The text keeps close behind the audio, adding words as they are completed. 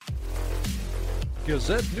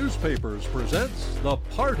Gazette Newspapers presents the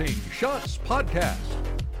Parting Shots Podcast.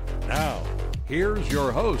 Now, here's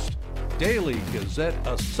your host, Daily Gazette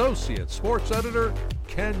Associate Sports Editor,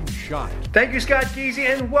 Ken Shine. Thank you, Scott Geezy,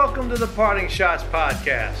 and welcome to the Parting Shots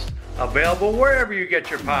Podcast. Available wherever you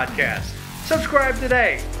get your podcasts. Subscribe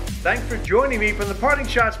today. Thanks for joining me from the Parting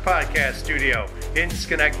Shots Podcast studio in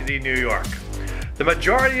Schenectady, New York. The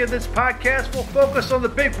majority of this podcast will focus on the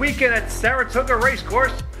big weekend at Saratoga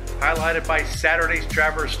Racecourse, highlighted by Saturday's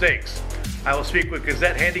Travers Stakes. I will speak with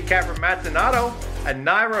Gazette handicapper Matt Donato and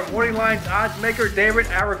Naira Morning Line's oddsmaker David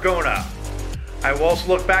Aragona. I will also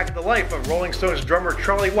look back at the life of Rolling Stones drummer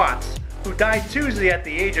Charlie Watts, who died Tuesday at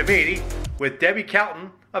the age of 80, with Debbie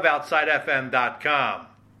Calton of OutsideFM.com.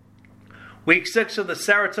 Week 6 of the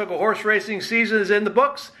Saratoga horse racing season is in the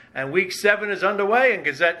books, and Week 7 is underway, and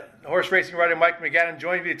Gazette horse racing writer Mike McGannon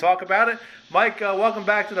joins me to talk about it. Mike, welcome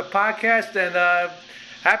back to the podcast, and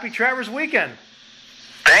happy Travers weekend.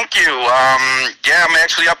 Thank you. I'm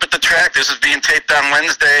actually up at the track. This is being taped on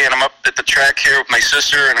Wednesday, and I'm up at the track here with my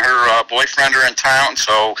sister and her boyfriend are in town.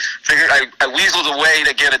 So figured I weaseled a way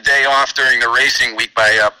to get a day off during the racing week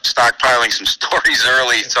by stockpiling some stories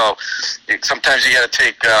early. So sometimes you got to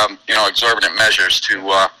take exorbitant measures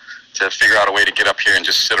to figure out a way to get up here and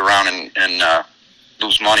just sit around and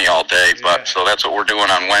lose money all day. But so that's what we're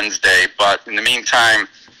doing on Wednesday. But in the meantime,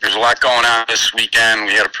 there's a lot going on this weekend.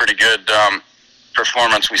 We had a pretty good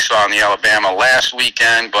performance we saw in the Alabama last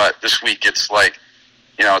weekend, but this week it's like,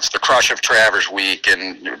 it's the crush of Travers week,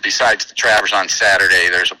 and besides the Travers on Saturday,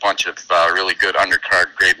 there's a bunch of really good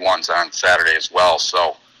undercard grade ones on Saturday as well.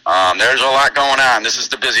 So there's a lot going on. This is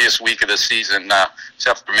the busiest week of the season,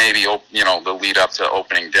 except for maybe the lead up to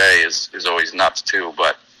opening day is always nuts too.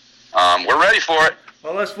 But we're ready for it.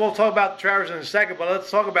 Well, we'll talk about the Travers in a second, but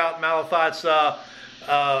let's talk about Malathaat's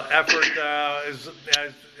effort.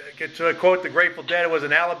 To quote the Grateful Dead, it was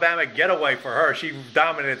an Alabama getaway for her. She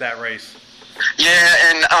dominated that race. Yeah,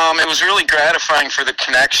 and it was really gratifying for the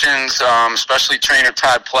connections, especially trainer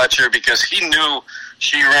Todd Pletcher, because he knew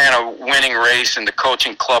she ran a winning race in the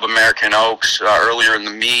Coaching Club American Oaks earlier in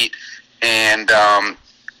the meet, and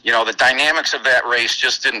the dynamics of that race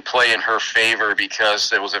just didn't play in her favor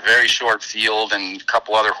because it was a very short field, and a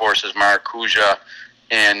couple other horses, Maracuja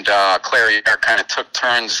and Clarier, kind of took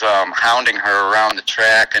turns hounding her around the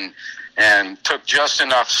track and took just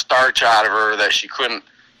enough starch out of her that she couldn't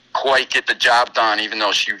quite get the job done, even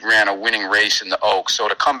though she ran a winning race in the Oaks. So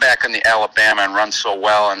to come back in the Alabama and run so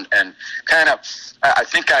well and kind of,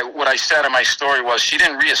 what I said in my story was she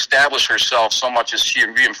didn't reestablish herself so much as she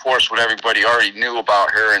reinforced what everybody already knew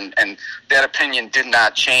about her, and that opinion did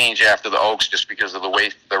not change after the Oaks just because of the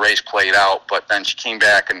way the race played out. But then she came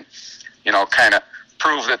back and, kind of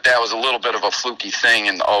proved that was a little bit of a fluky thing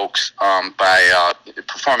in the Oaks by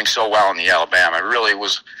performing so well in the Alabama. It really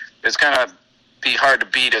it's going to be hard to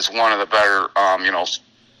beat as one of the better,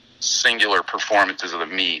 singular performances of the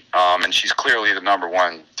meet. And she's clearly the number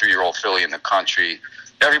one 3-year-old filly in the country.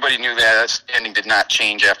 Everybody knew that standing did not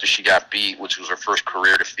change after she got beat, which was her first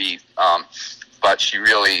career defeat. But she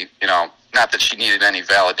really, not that she needed any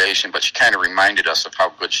validation, but she kind of reminded us of how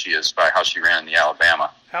good she is by how she ran in the Alabama.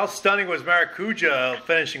 How stunning was Maracuja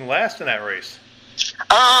finishing last in that race?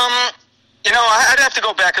 I'd have to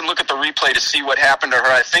go back and look at the replay to see what happened to her.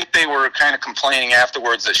 I think they were kind of complaining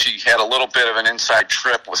afterwards that she had a little bit of an inside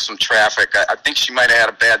trip with some traffic. I think she might have had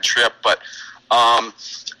a bad trip, but I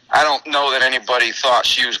don't know that anybody thought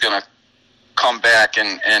she was going to come back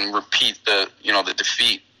and repeat the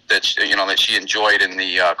defeat that she enjoyed in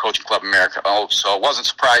the Coaching Club America. So it wasn't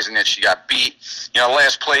surprising that she got beat.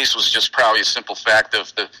 Last place was just probably a simple fact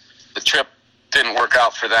of the trip didn't work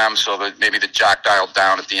out for them, so that maybe the jock dialed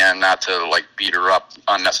down at the end not to beat her up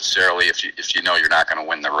unnecessarily if you know you're not going to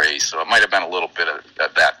win the race. So it might have been a little bit of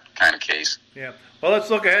that kind of case. Yeah. Well, let's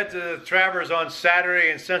look ahead to the Travers on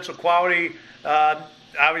Saturday in Central Quality.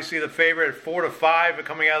 Obviously, the favorite at 4-5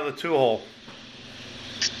 coming out of the 2-hole.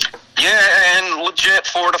 Yeah, and legit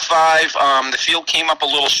 4-5. The field came up a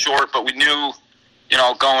little short, but we knew,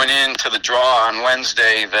 going into the draw on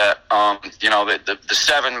Wednesday that, the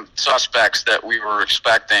 7 suspects that we were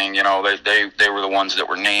expecting, they were the ones that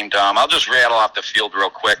were named. I'll just rattle off the field real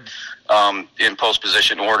quick in post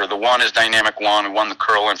position order. The 1 is Dynamic One, who won the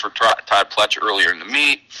Curlin for Todd Pletcher earlier in the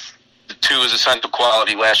meet. The 2 is Essential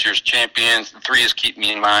Quality, last year's champion. The 3 is Keep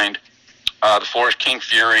Me in Mind. The 4 is King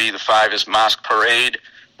Fury. The 5 is Mosque Parade.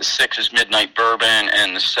 The 6 is Midnight Bourbon,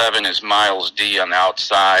 and the 7 is Miles D on the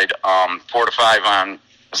outside. 4-5 on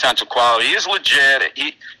Essential Quality. He is legit.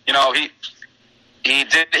 He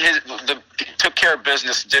took care of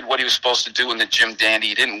business, did what he was supposed to do in the Jim Dandy.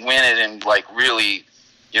 He didn't win it in really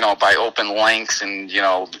by open lengths and,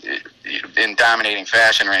 in dominating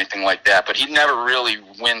fashion or anything like that. But he never really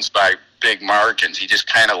wins by big margins. He just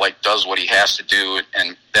kind of does what he has to do,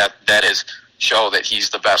 and that is show that he's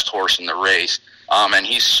the best horse in the race. And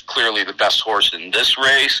he's clearly the best horse in this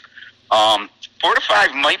race. 4 to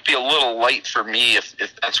 5 might be a little light for me if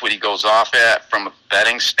that's what he goes off at from a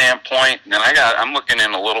betting standpoint. And then I'm looking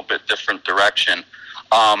in a little bit different direction.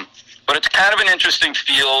 But it's kind of an interesting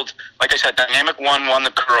field. Like I said, Dynamic One won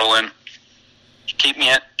the Curlin. Keep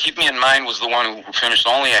Me in Mind was the one who finished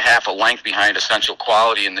only a half a length behind Essential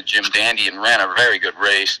Quality in the Jim Dandy and ran a very good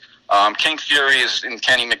race. King Fury is in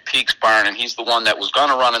Kenny McPeak's barn, and he's the one that was going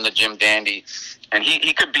to run in the Jim Dandy. And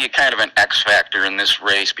he could be kind of an X factor in this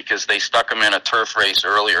race because they stuck him in a turf race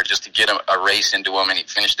earlier just to get a race into him, and he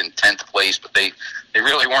finished in 10th place. But they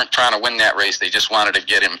really weren't trying to win that race. They just wanted to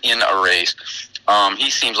get him in a race. He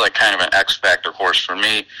seems like kind of an X factor horse for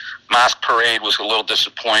me. Mosque Parade was a little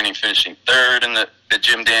disappointing, finishing 3rd in the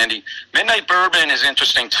Jim Dandy. Midnight Bourbon is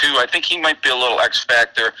interesting, too. I think he might be a little X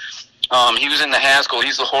factor. He was in the Haskell.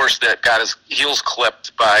 He's the horse that got his heels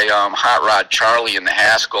clipped by Hot Rod Charlie in the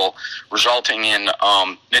Haskell, resulting in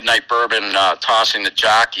Midnight Bourbon tossing the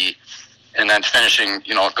jockey and then finishing,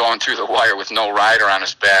 going through the wire with no rider on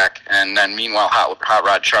his back. And then meanwhile, Hot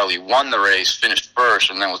Rod Charlie won the race, finished first,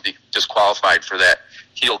 and then was disqualified for that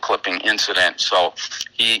heel clipping incident. So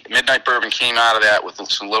Midnight Bourbon came out of that with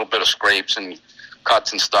some little bit of scrapes and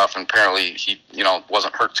cuts and stuff, and apparently he,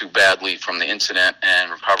 wasn't hurt too badly from the incident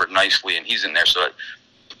and recovered nicely, and he's in there. So I'm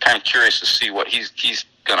kind of curious to see what he's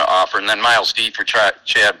going to offer. And then Miles D for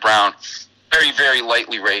Chad Brown, very, very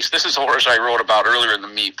lightly raced. This is a horse I wrote about earlier in the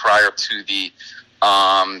meet prior to the,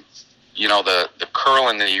 the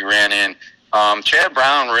Curlin that he ran in. Chad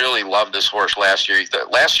Brown really loved this horse last year.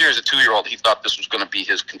 Last year as a 2-year-old, he thought this was going to be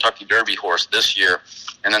his Kentucky Derby horse this year.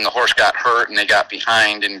 And then the horse got hurt, and they got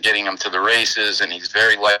behind in getting him to the races, and he's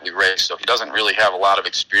very lightly raced, so he doesn't really have a lot of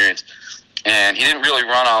experience. And he didn't really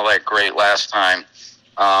run all that great last time,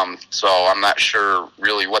 so I'm not sure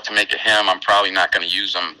really what to make of him. I'm probably not going to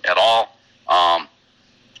use him at all.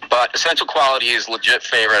 But Essential Quality is legit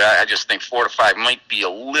favorite. I just think 4 to 5 might be a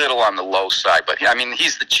little on the low side. But,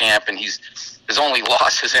 he's the champ, and his only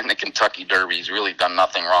loss is in the Kentucky Derby. He's really done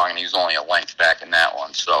nothing wrong, and he's only a length back in that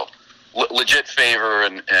one. So legit favor,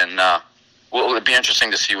 and it'd be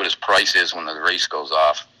interesting to see what his price is when the race goes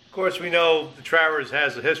off. Of course, we know the Travers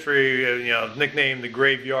has a history, nicknamed the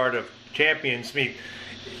Graveyard of Champions. We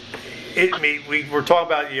were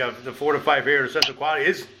talking about the 4 to 5 here, Essential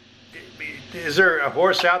Quality. Is there a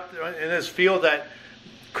horse out there in this field that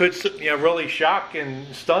could really shock and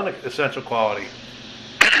stun Essential Quality?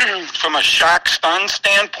 From a shock stun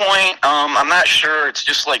standpoint, I'm not sure. It's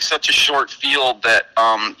just such a short field that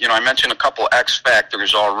I mentioned a couple X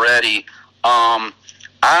factors already. I'm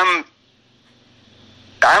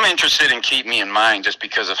interested in Keep Me in Mind just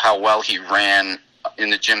because of how well he ran in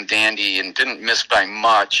the Jim Dandy and didn't miss by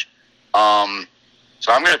much.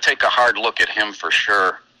 So I'm going to take a hard look at him for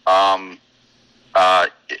sure. I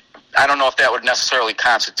don't know if that would necessarily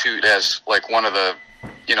constitute as one of the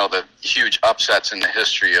the huge upsets in the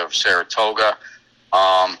history of Saratoga.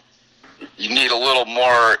 You need a little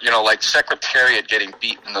more, like Secretariat getting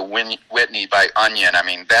beaten in the Whitney by Onion.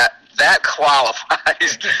 That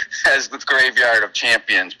qualifies as the Graveyard of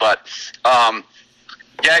Champions. But,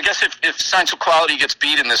 I guess if Essential Quality gets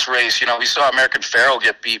beat in this race, we saw American Pharoah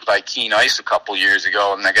get beat by Keen Ice a couple years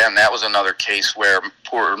ago. And again, that was another case where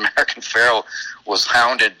poor American Pharoah was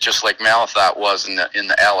hounded just like Malathot was in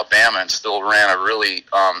the Alabama, and still ran a really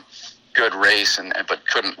good race, but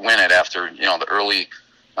couldn't win it after the early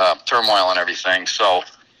turmoil and everything. So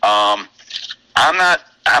I'm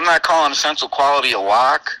not calling Essential Quality a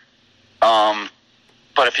lock.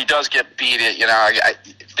 But if he does get beat, I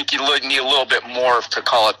think you need a little bit more to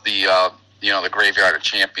call it the Graveyard of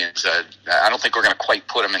Champions. I don't think we're going to quite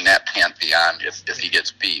put him in that pantheon if he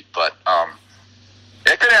gets beat, but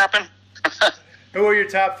it could happen. Who are your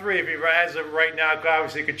top 3? As of right now,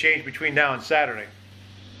 obviously it could change between now and Saturday.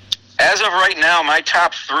 As of right now, my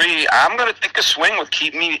top 3, I'm going to take a swing with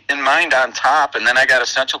Keep Me in Mind on top, and then I got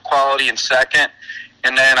Essential Quality in second.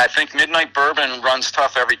 And then I think Midnight Bourbon runs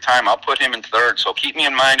tough every time. I'll put him in third. So Keep Me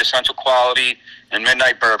in Mind, Essential Quality, and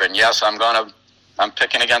Midnight Bourbon. Yes, I'm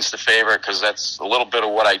picking against the favorite because that's a little bit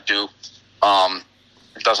of what I do.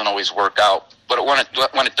 It doesn't always work out, but when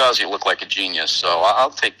it does, you look like a genius. So I'll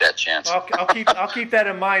take that chance. I'll keep that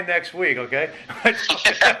in mind next week. Okay.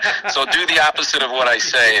 So do the opposite of what I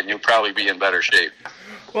say, and you'll probably be in better shape.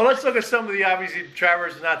 Well, let's look at some of the, obviously,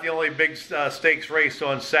 Travers is not the only big stakes race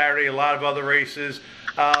on Saturday, a lot of other races.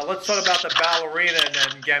 Let's talk about the Ballerina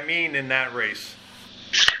and Gamine in that race.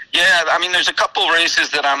 Yeah, I mean, there's a couple races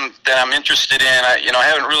that I'm interested in. I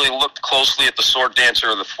haven't really looked closely at the Sword Dancer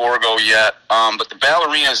or the Forego yet, but the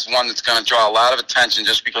Ballerina is one that's going to draw a lot of attention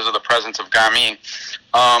just because of the presence of Gamine.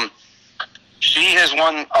 She has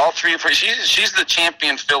won all three of her. She's the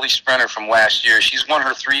champion filly sprinter from last year. She's won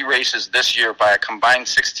her 3 races this year by a combined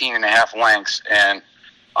 16.5 lengths, and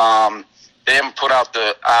they haven't put out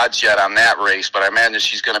the odds yet on that race, but I imagine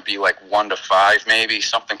she's going to be like 1-5, maybe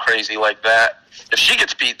something crazy like that. If she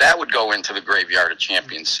gets beat, that would go into the Graveyard of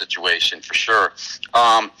Champions situation for sure.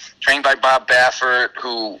 Trained by Bob Baffert,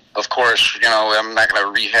 who, of course, I'm not going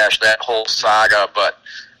to rehash that whole saga, but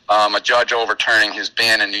a judge overturning his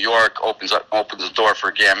ban in New York opens the door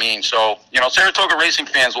for Gamine. So, Saratoga racing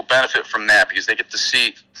fans will benefit from that because they get to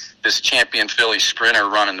see this champion filly sprinter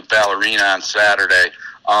running the Ballerina on Saturday.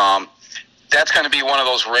 That's going to be one of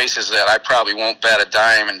those races that I probably won't bet a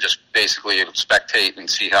dime and just basically spectate and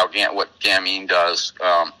see what Gamine does.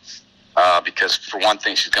 Because for one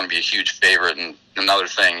thing, she's going to be a huge favorite, and another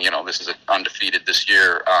thing, this is undefeated this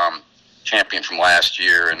year, champion from last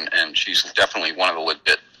year, and she's definitely one of the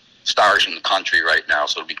legit stars in the country right now.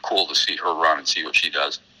 So it'll be cool to see her run and see what she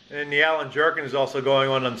does. And the Alan Jerkins is also going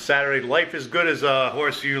on Saturday. Life is Good is a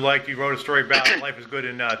horse you liked. You wrote a story about Life is Good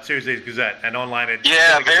in Tuesday's Gazette and online at...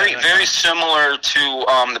 Yeah, very similar to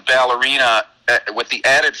the Ballerina, with the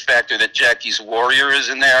added factor that Jackie's Warrior is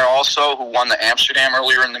in there also, who won the Amsterdam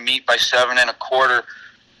earlier in the meet by 7 1/4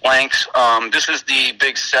 lengths. This is the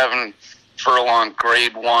big 7 furlong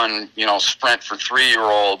grade 1, sprint for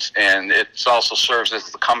 3-year-olds, and it also serves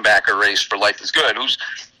as the comebacker race for Life is Good, who's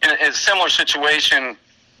in a similar situation.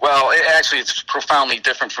 Well, it's profoundly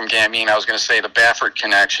different from Gamine. I was going to say the Baffert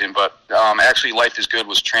connection, but actually Life is Good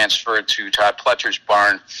was transferred to Todd Pletcher's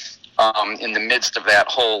barn in the midst of that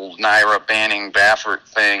whole Naira banning Baffert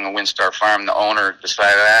thing. Windstar Farm, the owner,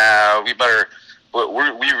 decided,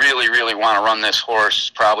 we really, really want to run this horse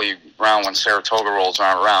probably around when Saratoga rolls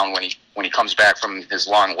around, when he comes back from his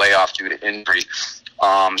long layoff due to injury.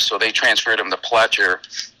 So they transferred him to Pletcher.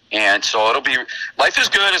 And so it'll be Life is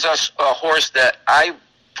Good is a horse that I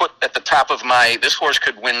put at the top of this horse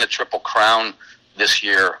could win the Triple Crown this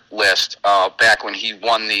year list, back when he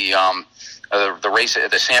won the race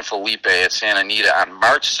at the San Felipe at Santa Anita on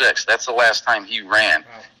March 6th. That's the last time he ran.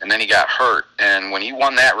 Wow. And then he got hurt. And when he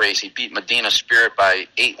won that race, he beat Medina Spirit by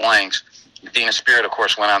 8 lengths. Medina Spirit, of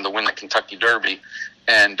course, went on to win the Kentucky Derby.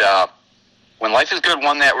 And when Life is Good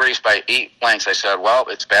won that race by 8 lengths, I said, well,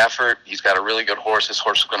 it's Baffert. He's got a really good horse. This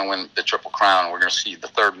horse is going to win the Triple Crown. We're going to see the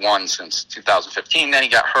third one since 2015. Then he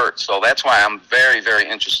got hurt. So that's why I'm very, very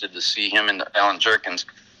interested to see him and Alan Jerkins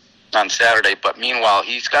on Saturday. But meanwhile,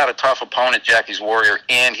 he's got a tough opponent, Jackie's Warrior,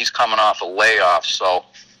 and he's coming off a layoff. So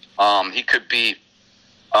he could be,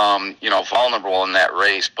 vulnerable in that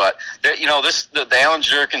race. But, the Alan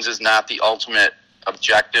Jerkins is not the ultimate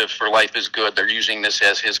objective for Life is Good. They're using this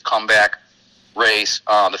as his comeback race.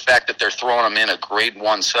 The fact that they're throwing him in a grade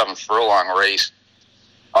 1 7 furlong race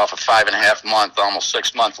off a 5.5 month, almost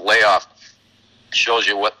 6 month layoff shows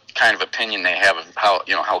you what kind of opinion they have of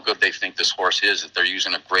how good they think this horse is, that they're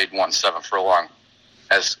using a grade 1 7 furlong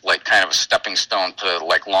as like kind of a stepping stone to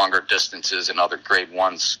like longer distances and other grade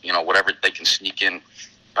 1s, whatever they can sneak in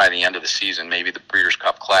by the end of the season, maybe the Breeders'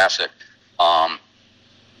 Cup Classic.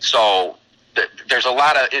 So there's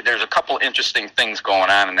a couple interesting things going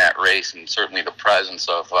on in that race, and certainly the presence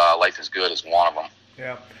of Life is Good is one of them.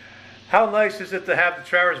 Yeah. How nice is it to have the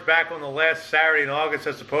Travers back on the last Saturday in August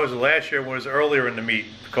as opposed to last year when it was earlier in the meet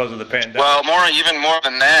because of the pandemic? Well, even more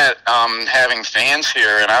than that, having fans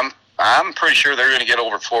here, and I'm pretty sure they're going to get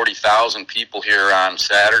over 40,000 people here on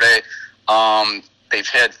Saturday. They've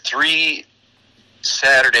had 3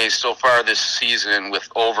 Saturdays so far this season with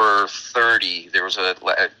over 30.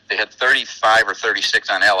 They had 35 or 36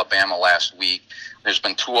 on Alabama last week. There's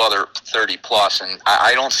been 2 other 30 plus, and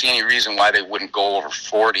I don't see any reason why they wouldn't go over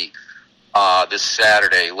 40 this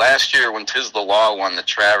Saturday. Last year when Tiz the Law won the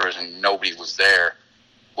Travers and nobody was there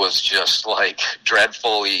was just like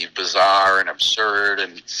dreadfully bizarre and absurd,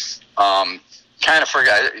 and kind of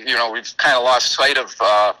forgot. We've kind of lost sight of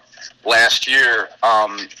last year.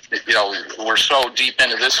 We're so deep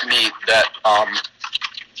into this meet that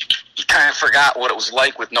you kind of forgot what it was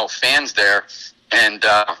like with no fans there, and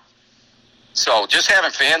so just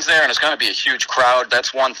having fans there, and it's going to be a huge crowd.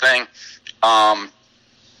 That's one thing.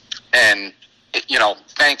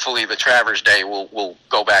 Thankfully the Travers Day will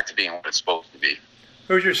go back to being what it's supposed to be.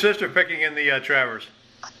 Who's your sister picking in the Travers?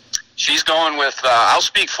 She's going with, I'll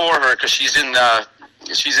speak for her because she's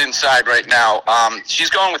inside right now. She's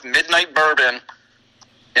going with Midnight Bourbon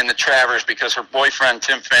in the Travers because her boyfriend,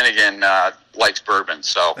 Tim Finnegan, likes bourbon.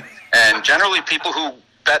 So, and generally people who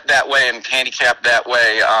bet that way and handicap that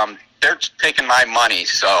way, they're taking my money.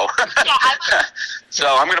 So,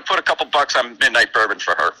 so I'm going to put a couple bucks on Midnight Bourbon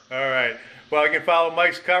for her. All right. Well, you can follow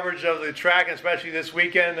Mike's coverage of the track, especially this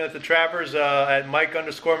weekend at the Travers, at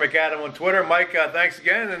Mike_McAdam on Twitter. Mike, thanks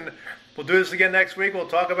again, and we'll do this again next week. We'll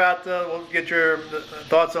talk about, we'll get your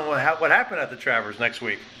thoughts on what happened at the Travers next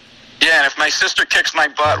week. Yeah, and if my sister kicks my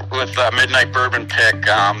butt with Midnight Bourbon pick,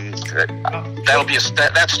 that'll be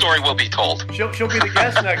that story will be told. She'll be the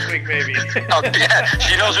guest next week, maybe. Oh, yeah,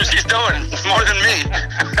 she knows what she's doing more than me.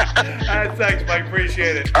 All right, thanks, Mike.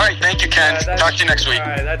 Appreciate it. All right, thank you, Ken. Talk to you next week. All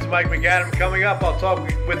right, that's Mike McAdam. Coming up, I'll talk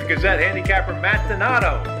with the Gazette handicapper Matt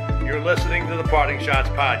Donato. You're listening to the Parting Shots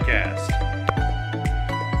podcast.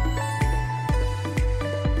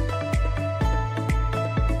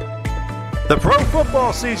 The pro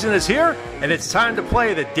football season is here, and it's time to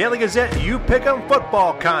play the Daily Gazette You Pick'em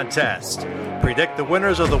Football Contest. Predict the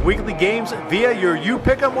winners of the weekly games via your You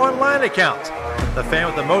Pick'em online account. The fan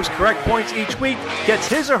with the most correct points each week gets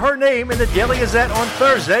his or her name in the Daily Gazette on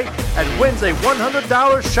Thursday and wins a $100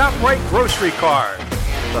 ShopRite grocery card.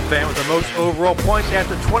 The fan with the most overall points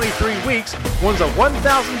after 23 weeks wins a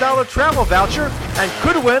 $1,000 travel voucher and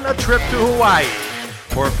could win a trip to Hawaii.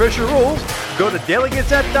 For official rules, go to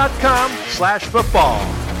dailygazette.com/football.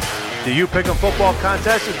 The You Pick'em Football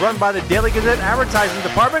Contest is run by the Daily Gazette Advertising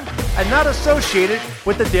Department and not associated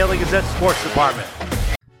with the Daily Gazette Sports Department.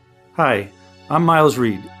 Hi, I'm Miles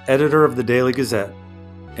Reed, editor of the Daily Gazette,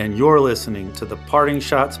 and you're listening to the Parting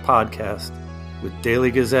Shots podcast with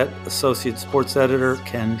Daily Gazette Associate Sports Editor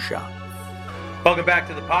Ken Schott. Welcome back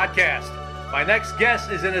to the podcast. My next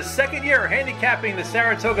guest is in his second year handicapping the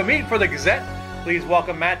Saratoga meet for the Gazette. Please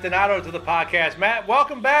welcome Matt Donato to the podcast. Matt,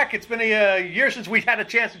 welcome back. It's been a year since we had a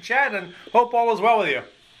chance to chat, and hope all is well with you.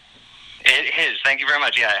 It is. Thank you very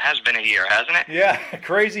much. Yeah, it has been a year, hasn't it? Yeah,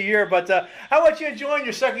 crazy year. But how about you enjoying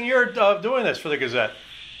your second year of doing this for the Gazette?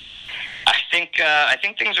 I think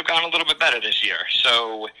things have gone a little bit better this year.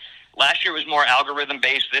 So last year was more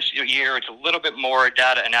algorithm-based. This year it's a little bit more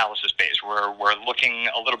data analysis-based. We're looking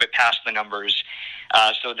a little bit past the numbers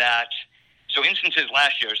So instances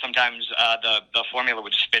last year, sometimes the formula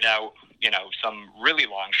would spit out, some really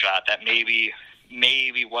long shot that maybe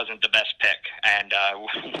wasn't the best pick. And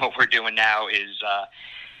what we're doing now is,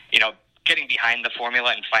 getting behind the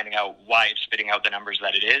formula and finding out why it's spitting out the numbers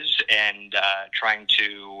that it is, and trying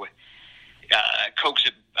to coax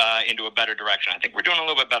it into a better direction. I think we're doing a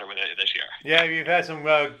little bit better with it this year. Yeah, you've had some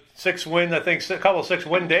 6-win, I think, a couple of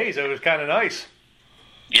 6-win days. It was kind of nice.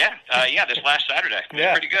 Yeah, this last Saturday. It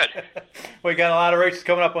was pretty good. We got a lot of races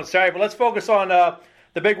coming up on Saturday, but let's focus on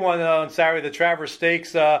the big one on Saturday, the Travers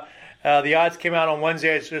Stakes. The odds came out on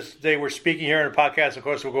Wednesday. It's just they were speaking here in the podcast. Of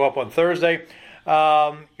course, will go up on Thursday.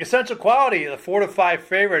 Essential Quality, the 4-5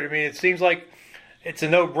 favorite. I mean, it seems like it's a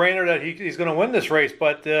no-brainer that he's going to win this race,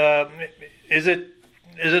 but is it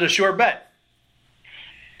a sure bet?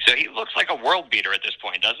 So he looks like a world beater at this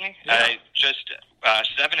point, doesn't he? Yeah.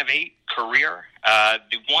 7 of 8 career.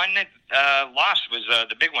 The one loss was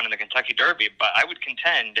the big one in the Kentucky Derby, but I would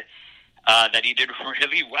contend that he did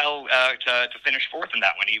really well to finish fourth in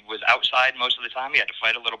that one. He was outside most of the time. He had to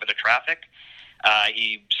fight a little bit of traffic.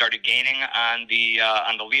 He started gaining on the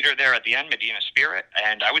leader there at the end, Medina Spirit,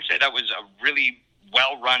 and I would say that was a really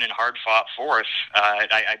well-run and hard-fought fourth.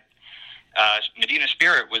 Medina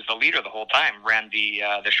Spirit was the leader the whole time, ran the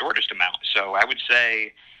shortest amount. So I would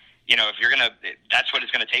say, if you're that's what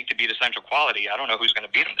it's going to take to beat Essential Quality. I don't know who's going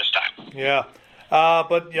to beat him this time. Yeah.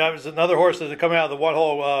 But it was another horse that's coming out of the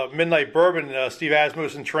one-hole Midnight Bourbon, Steve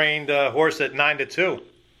Asmussen trained horse at 9-2.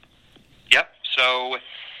 Yep. So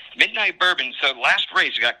Midnight Bourbon. So last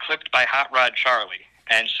race got clipped by Hot Rod Charlie,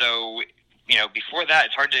 and so before that,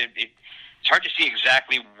 it's hard to see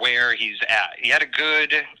exactly where he's at. He had a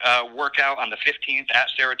good workout on the 15th at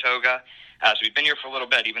Saratoga, so he's been here for a little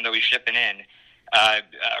bit, even though he's shipping in.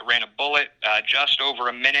 Ran a bullet just over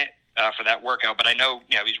a minute for that workout, but I know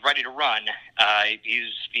he's ready to run.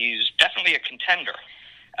 He's definitely a contender.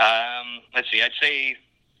 Let's see, I'd say,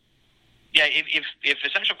 if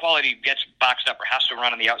Essential Quality gets boxed up or has to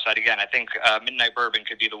run on the outside again, I think Midnight Bourbon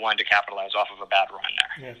could be the one to capitalize off of a bad run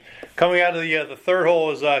there. Yeah. Coming out of the third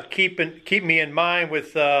hole is Keep Me in Mind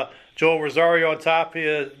with Joel Rosario on top.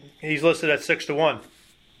 He's listed at 6-1.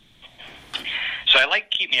 So I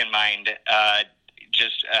like Keep Me in Mind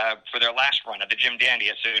just for their last run at the Jim Dandy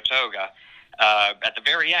at Saratoga. At the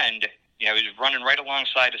very end, he was running right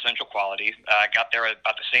alongside Essential Quality. Got there at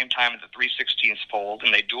about the same time at the 3/16 fold,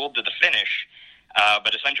 and they dueled to the finish.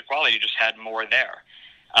 But Essential Quality just had more there.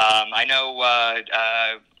 I know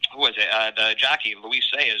who was it? The jockey, Luis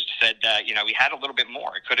Sayas, said that, he had a little bit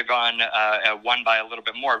more. It could have gone won by a little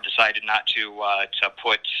bit more, decided not to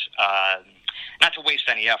waste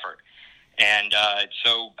any effort. And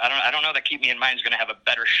so I don't know that Keep Me in Mind is going to have a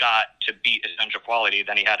better shot to beat Essential Quality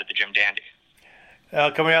than he had at the Jim Dandy.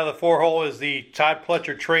 Coming out of the 4-hole is the Todd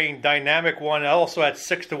Pletcher trained Dynamic One, also at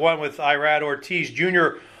 6-1 with Irad Ortiz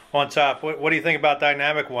Jr. on top. What do you think about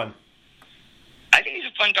Dynamic One? I think he's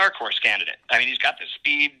a fun dark horse candidate. I mean, he's got the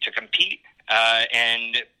speed to compete,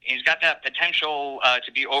 and he's got that potential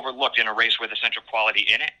to be overlooked in a race with Essential Quality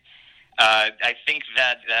in it. I think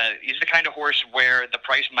that he's the kind of horse where the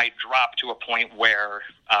price might drop to a point where,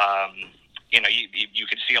 you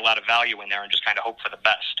could see a lot of value in there and just kind of hope for the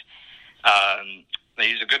best.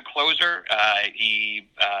 He's a good closer.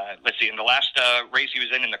 In the last race he was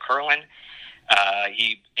in the Curlin,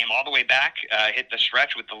 he came all the way back, hit the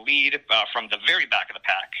stretch with the lead from the very back of the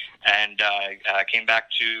pack, and came back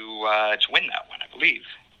to win that one, I believe.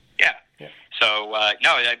 Yeah. So,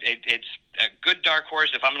 it's a good dark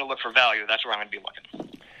horse. If I'm going to look for value, that's where I'm going to be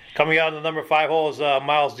looking. Coming out in the number 5 hole is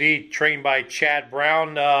Miles D, trained by Chad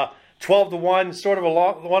Brown. 12-1, sort of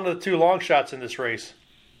one of the two long shots in this race.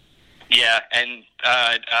 Yeah, and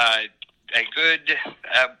a good,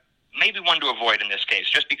 maybe one to avoid in this case,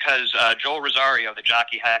 just because Joel Rosario, the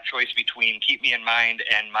jockey, had a choice between Keep Me in Mind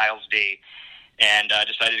and Miles D, and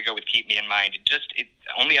decided to go with Keep Me in Mind. It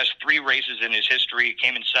only has 3 races in his history,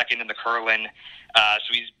 came in second in the Curlin,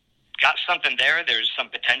 so he's got something there. There's some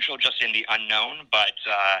potential just in the unknown, but,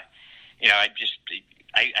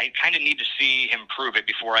 I kind of need to see him prove it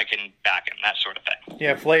before I can back him, that sort of thing.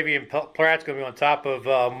 Yeah, Flavian Pratt's going to be on top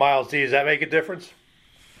of Miles D. Does that make a difference?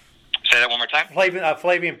 Say that one more time?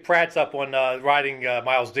 Flavian Pratt's up on riding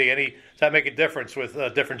Miles D. Does that make a difference with a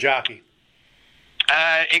different jockey?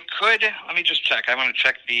 It could. Let me just check. I want to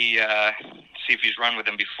check see if he's run with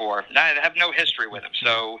him before. No, I have no history with him,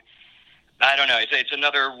 so I don't know. It's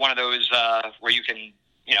another one of those where you can,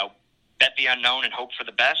 bet the unknown and hope for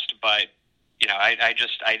the best, but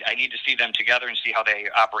I need to see them together and see how they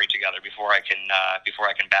operate together before I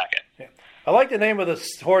can back it. Yeah. I like the name of the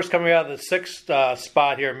horse coming out of the 6th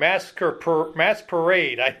spot here, Mass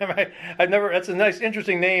Parade. I've never. That's a nice,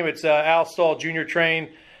 interesting name. It's Al Stahl Jr. trained,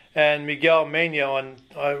 and Miguel Meno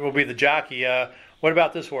will be the jockey. What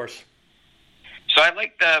about this horse? So I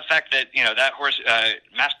like the fact that that horse,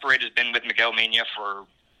 Mass Parade, has been with Miguel Meno for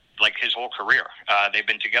like his whole career. They've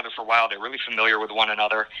been together for a while. They're really familiar with one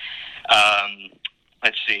another.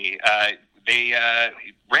 Let's see. They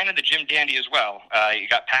ran in the Jim Dandy as well. He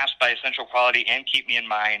got passed by Essential Quality and Keep Me in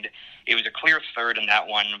Mind. It was a clear third in that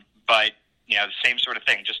one, but the same sort of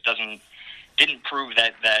thing. Just didn't prove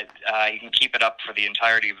that he can keep it up for the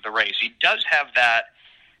entirety of the race. He does have that.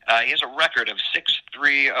 He has a record of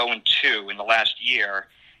 6-3-0-2 in the last year,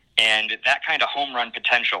 and that kind of home run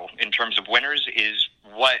potential in terms of winners is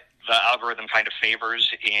what the algorithm kind of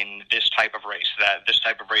favors in this type of race. This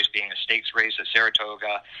type of race being a stakes race at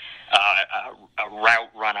Saratoga, a route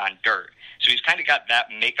run on dirt. So he's kind of got that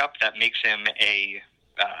makeup that makes him a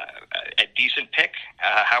decent pick.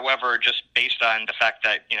 However, just based on the fact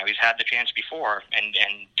that he's had the chance before and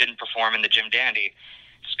didn't perform in the Jim Dandy,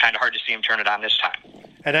 it's kind of hard to see him turn it on this time.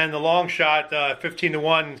 And then the long shot,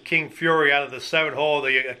 15-1, King Fury out of the 7th hole,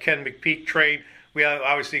 the Ken McPeak trade. We have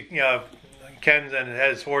obviously Ken and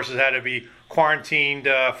his horses had to be quarantined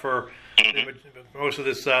for most of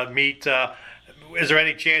this meet. Is there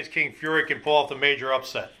any chance King Fury can pull off the major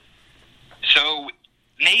upset? So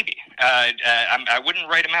maybe. I wouldn't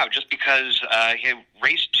write him out just because he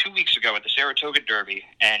raced 2 weeks ago at the Saratoga Derby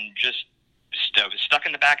and just was stuck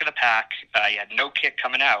in the back of the pack. He had no kick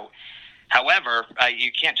coming out. However,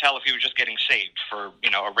 you can't tell if he was just getting saved for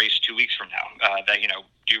a race 2 weeks from now.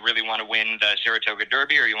 Do you really want to win the Saratoga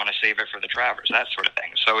Derby or you want to save it for the Travers? That sort of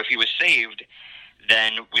thing. So if he was saved,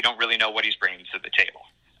 then we don't really know what he's bringing to the table.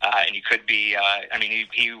 And he could be.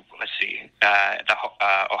 Let's see, the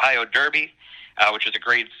Ohio Derby, which is a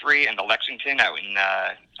Grade 3, and the Lexington out in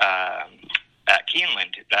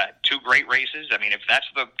Keeneland. 2 great races. I mean, if that's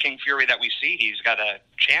the King Fury that we see, he's got a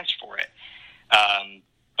chance for it.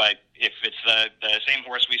 But if it's the same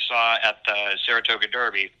horse we saw at the Saratoga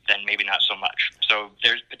Derby, then maybe not so much. So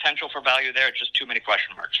there's potential for value there. It's just too many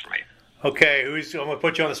question marks for me. Okay, I'm going to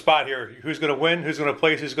put you on the spot here. Who's going to win? Who's going to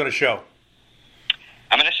place? Who's going to show?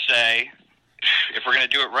 I'm going to say, if we're going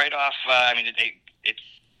to do it right off, it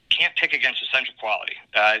can't pick against Essential Quality.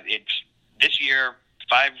 It's this year,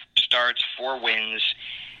 5 starts, 4 wins.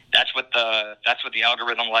 That's what the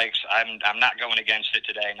algorithm likes. I'm not going against it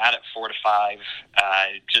today. Not at 4 to 5.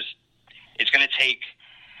 It's going to take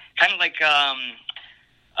kind of like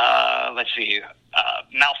let's see.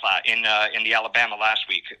 Malfa in the Alabama last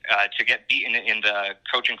week to get beaten in the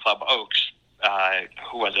coaching club Oaks.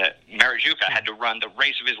 Who was it? Marijuka had to run the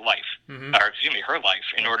race of his life, her life,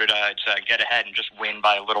 in order to get ahead and just win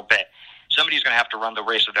by a little bit. Somebody's going to have to run the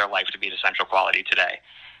race of their life to beat Essential Quality today.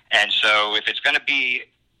 And so if it's going to be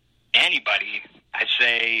anybody, I'd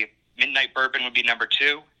say Midnight Bourbon would be number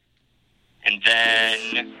 2. And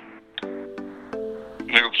then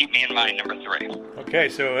keep me in mind, number 3. Okay,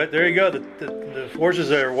 so there you go. The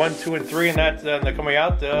horses are 1, 2, and 3, and they're coming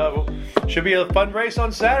out. Should be a fun race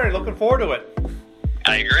on Saturday. Looking forward to it.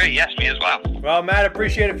 I agree. Yes, me as well. Well, Matt,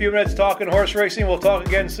 appreciate a few minutes talking horse racing. We'll talk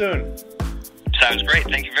again soon. Sounds great.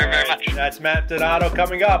 Thank you very much. That's Matt Donato.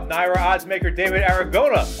 Coming up, Naira oddsmaker David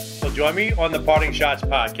Aragona will join me on the Parting Shots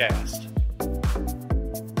podcast.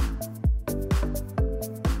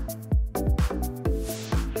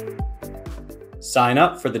 Sign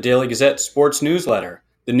up for the Daily Gazette Sports Newsletter.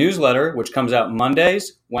 The newsletter, which comes out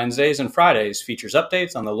Mondays, Wednesdays, and Fridays, features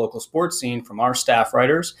updates on the local sports scene from our staff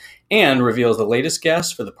writers and reveals the latest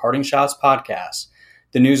guests for the Parting Shots podcast.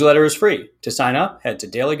 The newsletter is free. To sign up, head to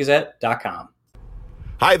dailygazette.com.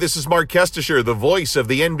 Hi, this is Mark Kestisher, the voice of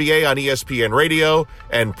the NBA on ESPN Radio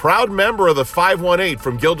and proud member of the 518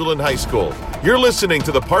 from Guilderland High School. You're listening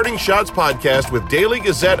to the Parting Shots podcast with Daily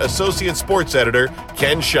Gazette Associate Sports Editor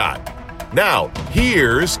Ken Schott. Now,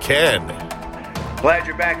 here's Ken. Glad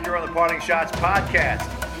you're back here on the Parting Shots podcast.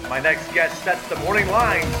 My next guest sets the morning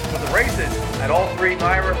lines for the races at all 3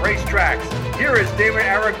 Naira racetracks. Here is David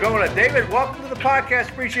Aragona. David, welcome to the podcast.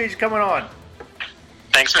 Appreciate you coming on.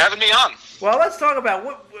 Thanks for having me on. Well, let's talk about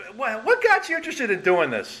what got you interested in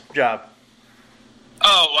doing this job.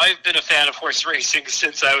 Oh, I've been a fan of horse racing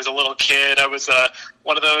since I was a little kid. I was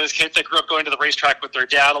one of those kids that grew up going to the racetrack with their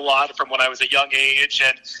dad a lot from when I was a young age.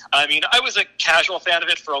 And, I mean, I was a casual fan of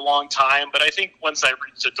it for a long time, but I think once I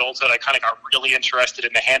reached adulthood, I kind of got really interested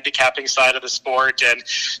in the handicapping side of the sport and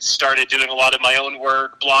started doing a lot of my own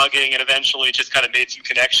work, blogging, and eventually just kind of made some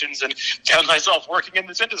connections and found myself working in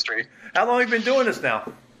this industry. How long have you been doing this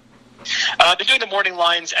now? I've been doing the morning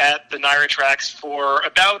lines at the Naira tracks for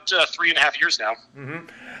about 3.5 years now. Mm-hmm.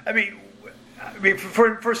 I mean,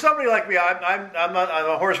 for somebody like me, I'm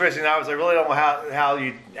a horse racing novice. I really don't know how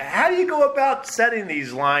do you go about setting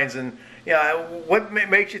these lines, and what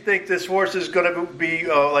makes you think this horse is going to be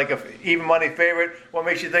like a even money favorite? What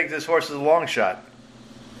makes you think this horse is a long shot?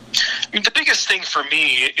 I mean, the biggest thing for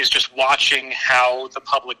me is just watching how the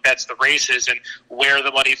public bets the races and where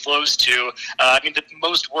the money flows to. I mean, the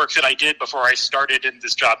most work that I did before I started in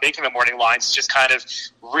this job making the morning lines is just kind of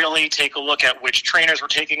really take a look at which trainers were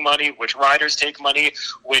taking money, which riders take money,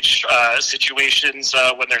 which situations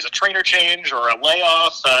when there's a trainer change or a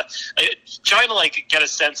layoff, trying to get a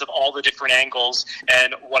sense of all the different angles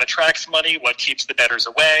and what attracts money, what keeps the bettors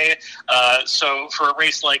away. So for a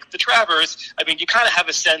race like the Travers, I mean, you kind of have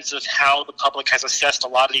a sense of how the public has assessed a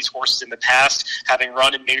lot of these horses in the past, having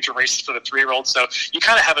run in major races for the 3-year-olds. So you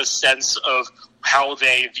kind of have a sense of how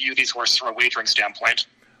they view these horses from a wagering standpoint.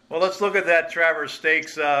 Well, let's look at that Travers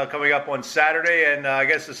Stakes coming up on Saturday, and I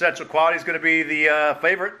guess Essential Quality is going to be the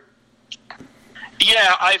favorite.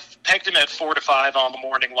 Yeah, I've pegged him at 4-5 on the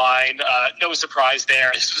morning line. No surprise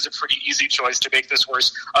there. This was a pretty easy choice to make this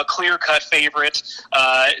horse a clear-cut favorite.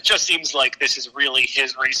 It just seems like this is really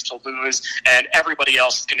his race to lose, and everybody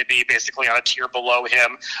else is going to be basically on a tier below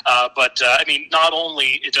him. I mean, not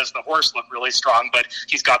only does the horse look really strong, but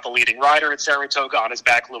he's got the leading rider at Saratoga on his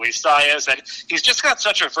back, Luis Saez, and he's just got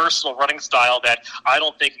such a versatile running style that I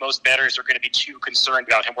don't think most bettors are going to be too concerned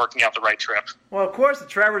about him working out the right trip. Well, of course, the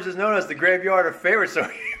Travers is known as the graveyard of favorites, so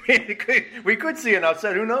we could see an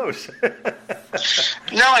upset. Who knows?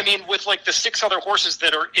 No, I mean, with the 6 other horses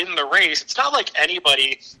that are in the race, it's not like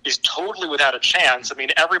anybody is totally without a chance. I mean,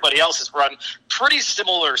 everybody else has run pretty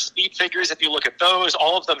similar speed figures. If you look at those,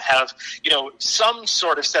 all of them have, some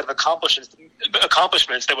sort of set of accomplishments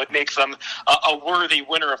that would make them a worthy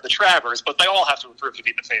winner of the Travers, but they all have to improve to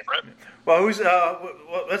be the favorite. Well,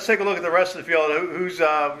 let's take a look at the rest of the field. Who's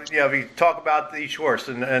if you talk about each horse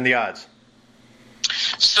and the odds.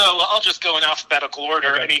 So I'll just go in alphabetical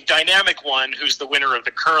order. Okay. I mean, Dynamic One, who's the winner of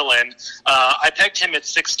the Curlin, I pegged him at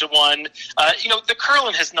 6-1. The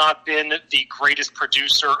Curlin has not been the greatest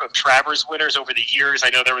producer of Travers winners over the years. I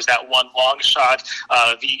know there was that one long shot,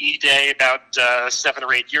 VE Day, about 7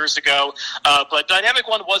 or 8 years ago. But Dynamic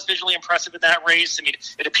One was visually impressive in that race. I mean,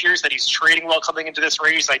 it appears that he's trading well coming into this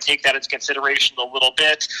race. I take that into consideration a little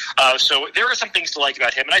bit. So there are some things to like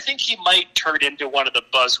about him. And I think he might turn into one of the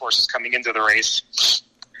buzz horses coming into the race.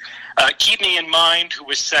 Keep Me in Mind, who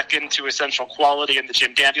was second to Essential Quality in the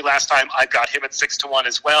Jim Dandy last time. I've got him at 6-1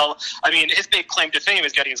 as well. I mean, his big claim to fame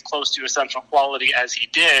is getting as close to Essential Quality as he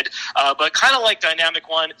did. But kind of like Dynamic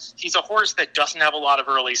One, he's a horse that doesn't have a lot of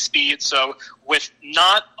early speed. So with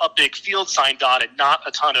not a big field signed on and not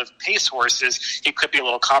a ton of pace horses, he could be a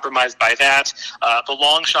little compromised by that. The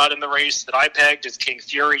long shot in the race that I pegged is King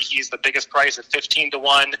Fury. He's the biggest price at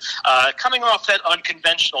 15-1. Coming off that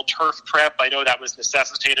unconventional turf prep, I know that was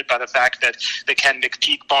necessitated by the fact that the Ken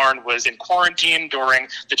McPeak barn was in quarantine during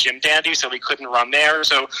the Jim Dandy, so he couldn't run there.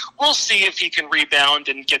 So we'll see if he can rebound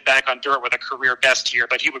and get back on dirt with a career best here,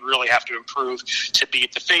 but he would really have to improve to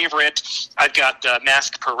beat the favorite. I've got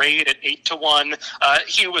Masked Parade at 8-1.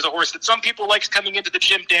 He was a horse that some people liked coming into the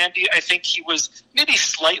Jim Dandy. I think he was maybe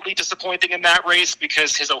slightly disappointing in that race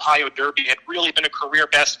because his Ohio Derby had really been a career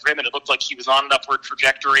best for him, and it looked like he was on an upward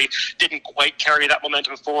trajectory. Didn't quite carry that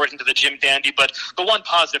momentum forward into the Jim Dandy, but the one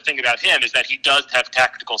positive thing about him is that he does have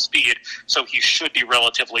tactical speed, so he should be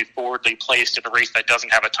relatively forwardly placed in a race that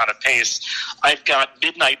doesn't have a ton of pace. I've got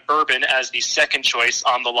Midnight Bourbon as the second choice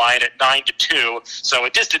on the line at 9-2, so a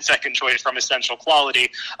distant second choice from Essential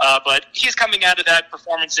Quality, but he's coming out of that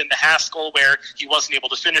performance in the Haskell where he wasn't able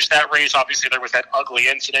to finish that race. Obviously, there was that ugly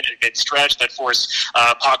incident at mid-stretch that forced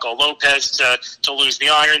Paco Lopez to lose the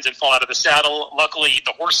irons and fall out of the saddle. Luckily,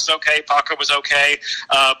 the horse is okay. Paco was okay,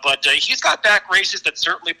 but he's got back races that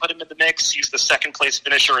certainly put him in the mix. He's the second-place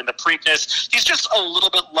finisher in the Preakness. He's just a little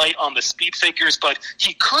bit light on the speed figures, but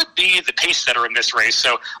he could be the pace setter in this race,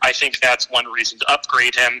 so I think that's one reason to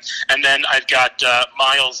upgrade him. And then I've got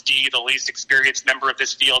Miles D, the least experienced member of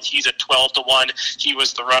this field. He's at 12-1. He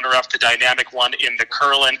was the runner-up to Dynamic One in the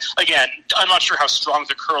Curlin. Again, I'm not sure how strong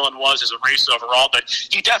the Curlin was as a race overall, but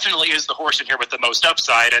he definitely is the horse in here with the most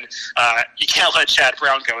upside, and you can't let Chad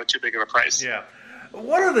Brown go at too big of a price. Yeah.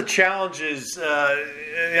 What are the challenges?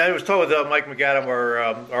 I was talking with Mike McAdam,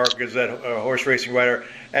 our Gazette horse racing writer,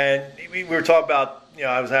 and we were talking about,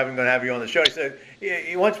 I was going to have you on the show. He said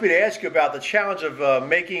he wants me to ask you about the challenge of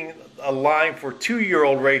making a line for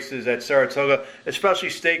 2-year-old races at Saratoga, especially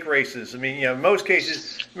stake races. I mean, in most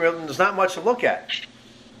cases, there's not much to look at.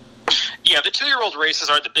 Yeah, the 2-year-old races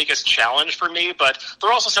are the biggest challenge for me, but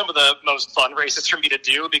they're also some of the most fun races for me to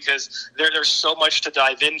do because there's so much to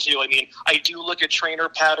dive into. I mean, I do look at trainer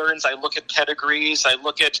patterns, I look at pedigrees, I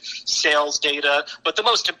look at sales data, but the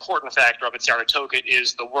most important factor of at Saratoga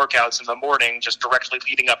is the workouts in the morning just directly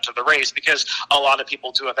leading up to the race because a lot of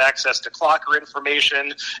people do have access to clocker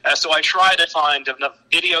information. So I try to find enough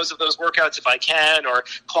videos of those workouts if I can or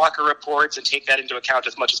clocker reports and take that into account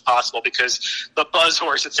as much as possible because the buzz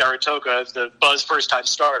horse at Saratoga, the buzz first-time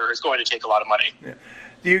starter, is going to take a lot of money. Yeah.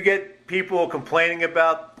 Do you get people complaining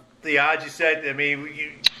about the odds you said? I mean,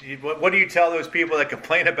 what do you tell those people that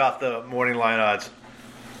complain about the morning line odds?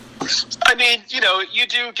 I mean, you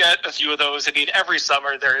do get a few of those. I mean, every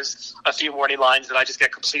summer there's a few morning lines that I just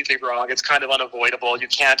get completely wrong. It's kind of unavoidable. You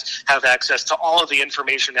can't have access to all of the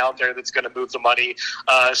information out there that's going to move the money.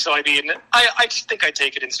 So, I mean, I think I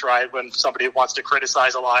take it in stride when somebody wants to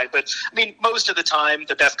criticize a line. But, I mean, most of the time,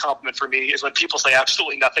 the best compliment for me is when people say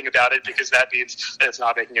absolutely nothing about it because that means that it's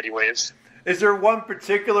not making any waves. Is there one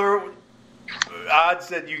particular odds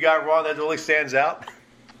that you got wrong that really stands out?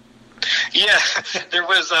 Yeah, there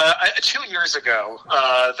was 2 years ago.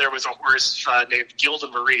 There was a horse named Gilda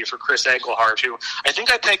Marie for Chris Engelhardt, who I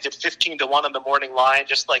think I pegged at 15-1 on the morning line.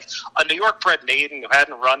 Just like a New York bred maiden who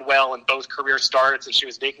hadn't run well in both career starts, and she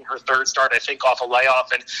was making her third start, I think, off a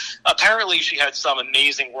layoff. And apparently, she had some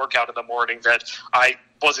amazing workout in the morning that I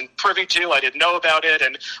wasn't privy to. I didn't know about it,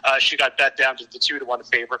 and she got bet down to the 2-1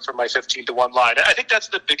 favorite from my 15-1 line. I think that's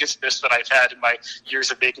the biggest miss that I've had in my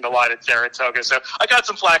years of making the line at Saratoga. So I got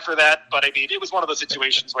some flack for that, but I mean, it was one of those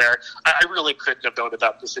situations where I really couldn't have known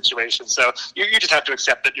about the situation. So you just have to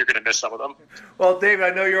accept that you're going to miss some of them. Well, David,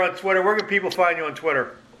 I know you're on Twitter. Where can people find you on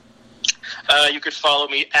Twitter? You could follow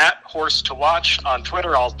me at Horse to Watch on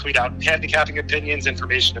Twitter. I'll tweet out handicapping opinions,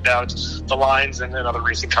 information about the lines, and other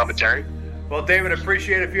racing commentary. Well, David,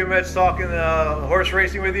 appreciate a few minutes talking horse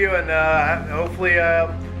racing with you, and hopefully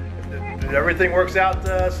everything works out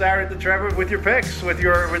Saturday at the Travers with your picks, with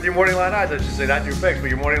your morning line odds. I should say not your picks, but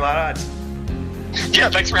your morning line odds. Yeah,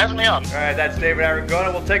 thanks for having me on. All right, that's David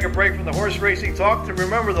Aragona. We'll take a break from the horse racing talk to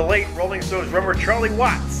remember the late Rolling Stones drummer Charlie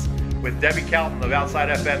Watts with Debbie Calton of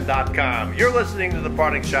OutsideFM.com. You're listening to the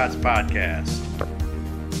Parting Shots Podcast.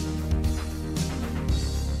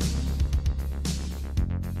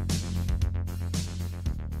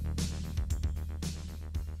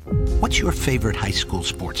 What's your favorite high school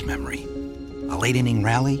sports memory? A late-inning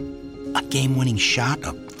rally? A game-winning shot?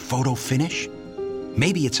 A photo finish?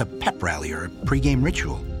 Maybe it's a pep rally or a pregame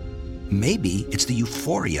ritual. Maybe it's the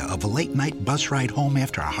euphoria of a late-night bus ride home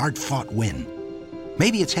after a hard-fought win.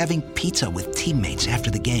 Maybe it's having pizza with teammates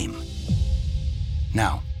after the game.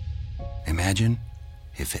 Now, imagine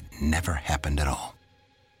if it never happened at all.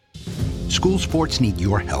 School sports need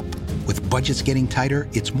your help. With budgets getting tighter,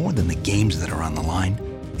 it's more than the games that are on the line.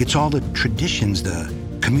 It's all the traditions, the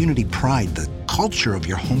community pride, the culture of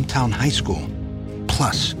your hometown high school.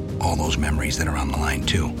 Plus, all those memories that are on the line,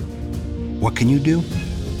 too. What can you do?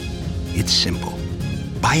 It's simple.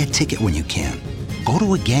 Buy a ticket when you can. Go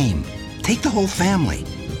to a game. Take the whole family.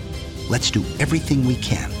 Let's do everything we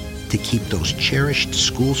can to keep those cherished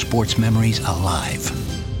school sports memories alive.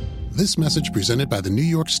 This message presented by the New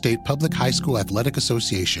York State Public High School Athletic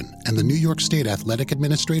Association and the New York State Athletic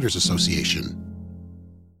Administrators Association.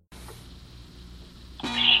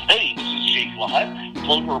 Hey, this is Jake Lott,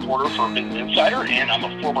 political reporter for Business Insider, and I'm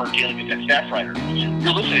a former Daily Gazette staff writer.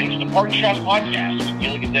 You're listening to the Parting Shots podcast with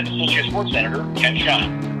Daily Gazette Associate Sports Editor Ken Schott.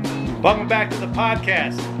 Welcome back to the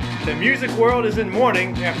podcast. The music world is in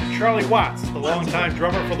mourning after Charlie Watts, the longtime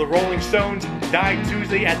drummer for the Rolling Stones, died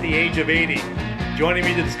Tuesday at the age of 80. Joining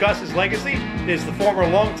me to discuss his legacy is the former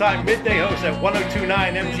longtime midday host at 102.9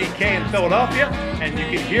 MGK in Philadelphia, and you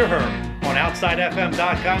can hear her on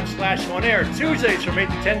OutsideFM.com/on-air Tuesdays from 8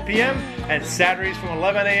 to 10 p.m. and Saturdays from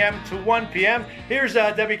 11 a.m. to 1 p.m. Here's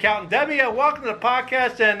Debbie Cowton. Debbie, welcome to the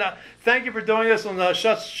podcast, and thank you for doing this on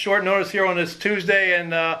such short notice here on this Tuesday.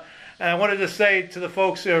 And I wanted to say to the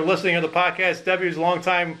folks who are listening to the podcast, Debbie was a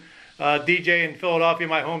longtime DJ in Philadelphia,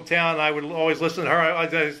 my hometown. I would always listen to her. I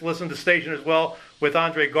listen to the station as well with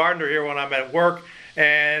Andre Gardner here when I'm at work.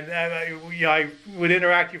 And I would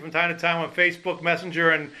interact with you from time to time on Facebook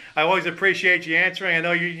Messenger, and I always appreciate you answering. I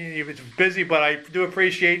know you're busy, but I do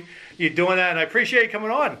appreciate you doing that, and I appreciate you coming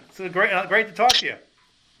on. It's great to talk to you.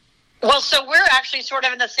 Well, so we're actually sort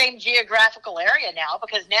of in the same geographical area now,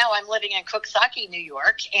 because now I'm living in Coxsackie, New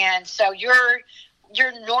York, and so you're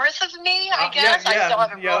north of me, I guess. Yeah, I still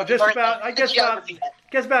haven't just about. I guess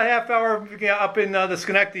about a half hour up in the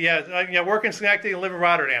Schenectady. Yeah, work in Schenectady and live in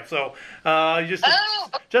Rotterdam. So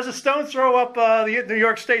just a stone's throw up the New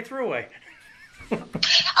York State Thruway. Well,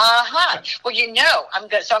 I'm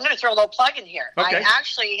going to throw a little plug in here. Okay.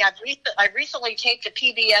 I recently taped a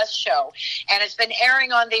PBS show, and it's been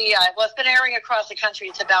airing on it's been airing across the country.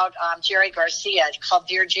 It's about Jerry Garcia. It's called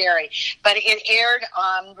Dear Jerry, but it aired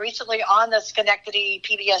recently on the Schenectady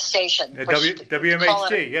PBS station.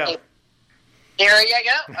 WMHT, yeah. There you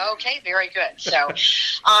go. Okay, very good. So,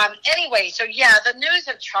 anyway, the news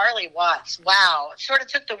of Charlie Watts, wow, sort of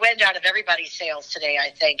took the wind out of everybody's sails today, I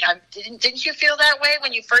think. Didn't you feel that way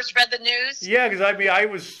when you first read the news? Yeah, because I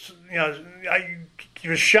was, I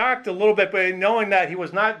was shocked a little bit, but knowing that he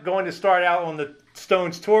was not going to start out on the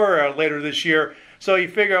Stones tour later this year, so you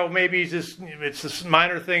figure, maybe it's this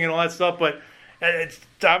minor thing and all that stuff, but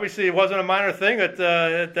obviously it wasn't a minor thing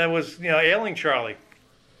that was ailing Charlie.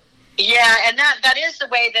 Yeah, and that is the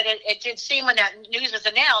way that it did seem when that news was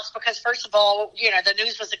announced, because first of all, the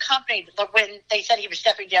news was accompanied when they said he was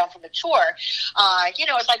stepping down from the tour.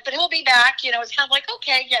 It's like, but he'll be back. It's kind of like,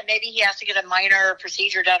 okay, yeah, maybe he has to get a minor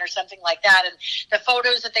procedure done or something like that. And the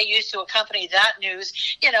photos that they used to accompany that news,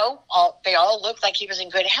 they all looked like he was in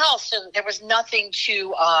good health. So there was nothing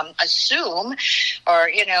to assume or,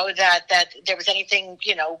 that there was anything,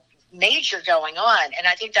 major going on, and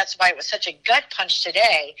I think that's why it was such a gut punch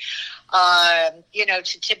today.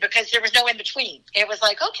 Because there was no in between. It was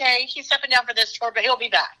like, okay, he's stepping down for this tour, but he'll be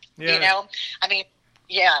back. Yeah.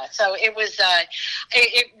 Yeah. So it was.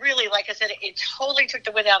 It really, like I said, it totally took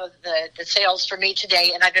the wind out of the sails for me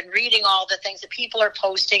today. And I've been reading all the things that people are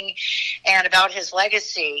posting and about his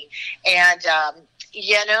legacy, and.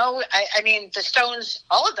 The Stones,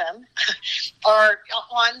 all of them, are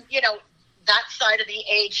on, that side of the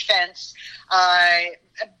age fence.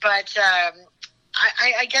 But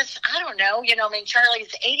I guess, I don't know,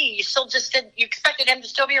 Charlie's 80, you expected him to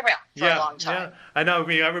still be around for a long time. Yeah, I know.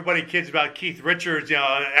 Everybody kids about Keith Richards, he's,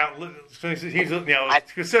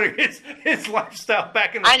 considering his lifestyle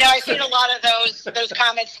back in the... I know, I've seen a lot of those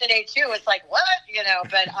comments today, too. It's like, what?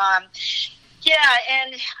 But... Yeah,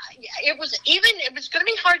 and it was going to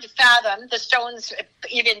be hard to fathom the Stones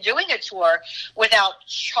even doing a tour without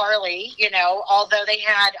Charlie, although they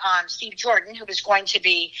had Steve Jordan, who's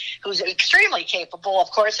extremely capable,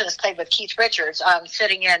 of course, and has played with Keith Richards,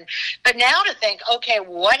 sitting in. But now to think, okay,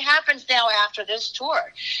 what happens now after this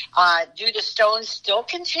tour? Do the Stones still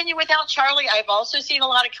continue without Charlie? I've also seen a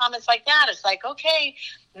lot of comments like that. It's like, okay,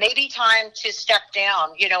 maybe time to step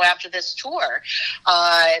down, after this tour.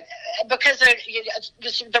 Because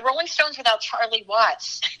the Rolling Stones without Charlie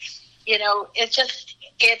Watts, it's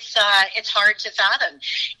it's hard to fathom.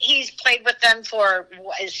 He's played with them for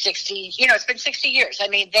 60. It's been 60 years. I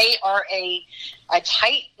mean, they are a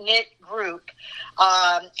tight knit group,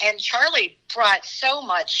 and Charlie brought so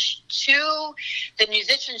much to the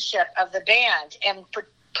musicianship of the band, and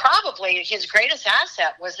probably his greatest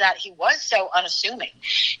asset was that he was so unassuming.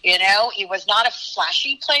 He was not a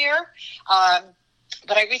flashy player.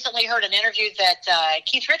 But I recently heard an interview that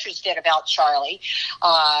Keith Richards did about Charlie,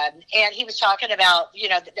 and he was talking about,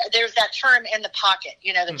 there's that term in the pocket,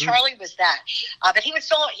 that Charlie was that. But he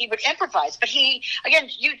would improvise. But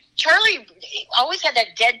Charlie always had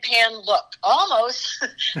that deadpan look, almost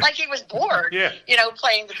like he was bored,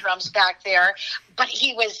 playing the drums back there. But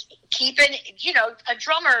he was keeping, a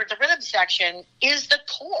drummer, the rhythm section is the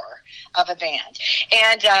core of a band.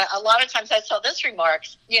 And a lot of times I saw this remark,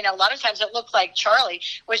 a lot of times it looked like Charlie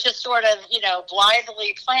was just sort of,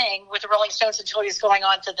 blithely playing with the Rolling Stones until he was going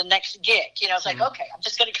on to the next gig. It's like, okay, I'm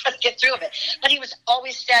just going to get through it. But he was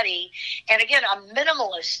always steady. And again, a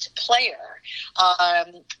minimalist player.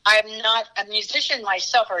 I'm not a musician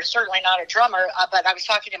myself, or certainly not a drummer, but I was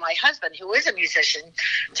talking to my husband, who is a musician,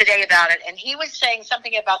 today about it. And he was saying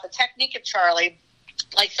something about the technique of Charlie,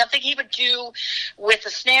 like something he would do with the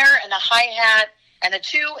snare and the hi-hat and the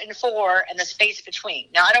 2 and 4 and the space between.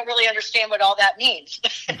 Now, I don't really understand what all that means,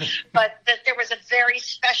 but that there was a very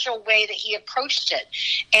special way that he approached it.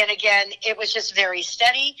 And again, it was just very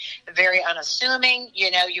steady, very unassuming.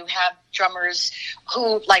 You have drummers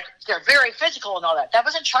who, they're very physical and all that. That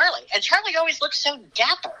wasn't Charlie. And Charlie always looked so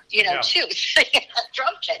dapper, too.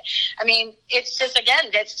 Drum kit. I mean, it's just,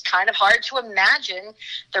 again, it's kind of hard to imagine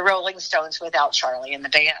the Rolling Stones without Charlie in the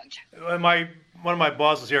band. One of my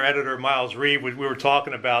bosses here, editor Miles Reed, we were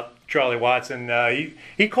talking about Charlie Watts, and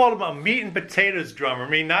he called him a meat and potatoes drummer. I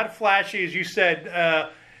mean, not flashy, as you said.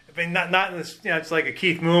 Not in this. It's like a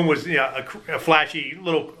Keith Moon was, a flashy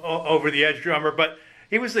little over the edge drummer, but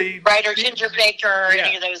he was or Ginger Baker, or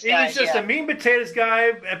any of those guys. He was just a meat and potatoes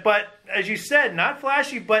guy, but as you said, not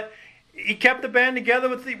flashy, but he kept the band together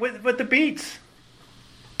with the beats.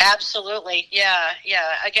 Absolutely. Yeah.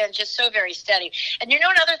 Again, just so very steady. And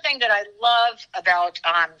another thing that I love about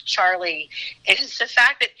Charlie is the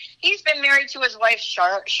fact that he's been married to his wife,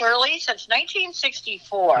 Shirley, since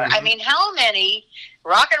 1964. I mean, how many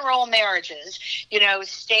rock and roll marriages,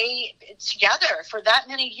 stay together for that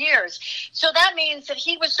many years? So that means that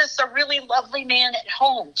he was just a really lovely man at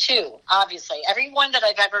home, too, obviously. Everyone that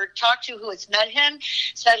I've ever talked to who has met him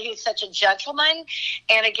said he's such a gentleman.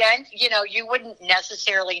 And again, you wouldn't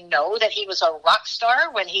necessarily know that he was a rock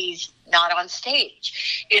star when he's not on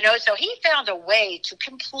stage, so he found a way to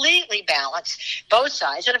completely balance both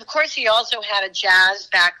sides. And of course, he also had a jazz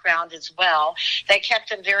background as well that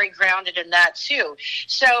kept him very grounded in that too.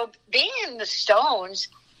 So being in the Stones,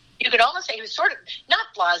 you could almost say he was sort of not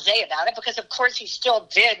blasé about it, because of course he still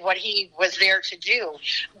did what he was there to do,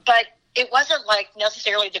 but it wasn't like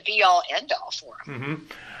necessarily the be all end all for him.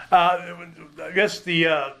 I guess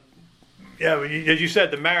as you said,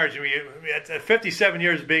 the marriage. I mean, at 57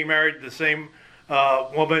 years of being married to the same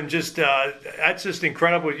woman, that's just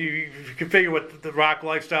incredible. You can figure what the rock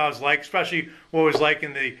lifestyle is like, especially what it was like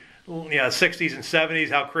in the 60s and 70s,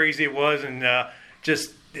 how crazy it was, and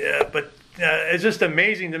but it's just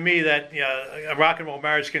amazing to me that a rock and roll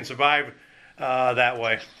marriage can survive that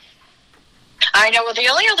way. I know. Well, the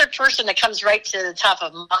only other person that comes right to the top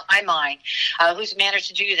of my mind who's managed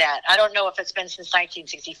to do that, I don't know if it's been since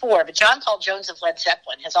 1964, but John Paul Jones of Led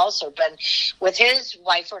Zeppelin has also been with his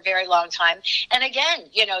wife for a very long time. And again,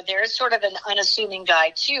 there's sort of an unassuming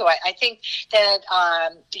guy, too. I think that,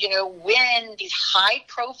 when these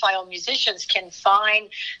high-profile musicians can find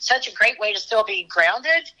such a great way to still be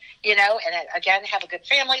grounded, and again, have a good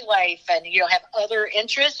family life and, have other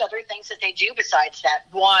interests, other things that they do besides that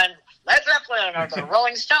one Led Zeppelin or the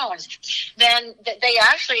Rolling Stones, then they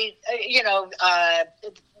actually,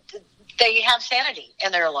 they have sanity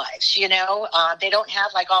in their lives, They don't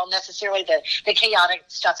have all necessarily the chaotic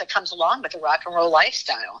stuff that comes along with the rock and roll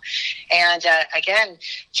lifestyle. And again,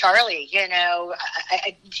 Charlie, all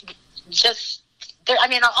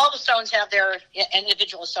the Stones have their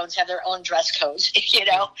individual Stones have their own dress codes,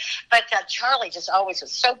 but Charlie just always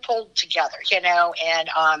was so pulled together, and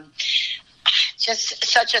just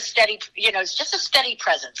such a steady, just a steady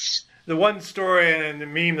presence. The one story and the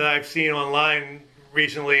meme that I've seen online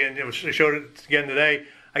recently, and I showed it again today,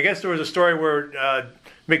 I guess there was a story where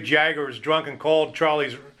Mick Jagger was drunk and called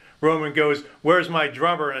Charlie's room and goes, "Where's my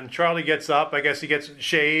drummer?" And Charlie gets up. I guess he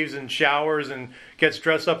shaves and showers and gets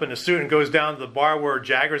dressed up in a suit and goes down to the bar where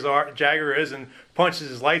Jagger is and punches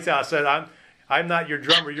his lights out. Said, I'm not your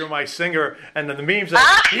drummer, you're my singer. And then the memes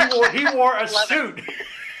like, he wore a suit.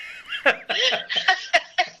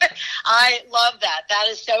 I love that. That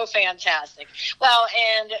is so fantastic. Well,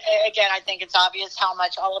 and again, I think it's obvious how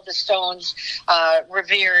much all of the Stones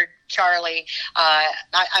revered Charlie.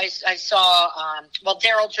 I saw,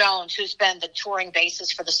 Daryl Jones, who's been the touring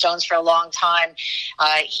bassist for the Stones for a long time,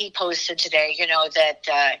 he posted today,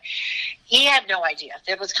 that he had no idea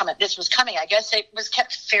this was coming. I guess it was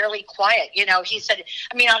kept fairly quiet. He said,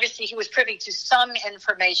 obviously he was privy to some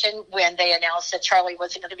information when they announced that Charlie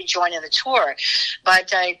wasn't going to be joining the tour.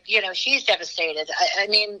 But, he's devastated.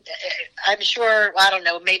 I'm sure, I don't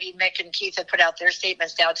know, maybe Mick and Keith have put out their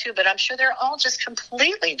statements now too, but I'm sure they're all just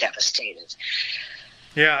completely devastated.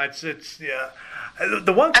 Yeah, it's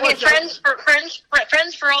the one question.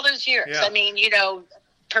 Friends for all those years. Yeah.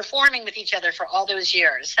 Performing with each other for all those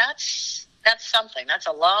years. That's something. That's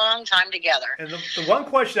a long time together. And the one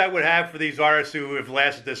question I would have for these artists who have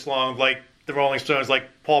lasted this long, like the Rolling Stones, like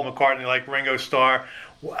Paul McCartney, like Ringo Starr,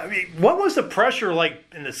 what was the pressure like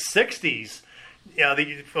in the 60s?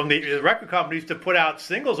 From the record companies to put out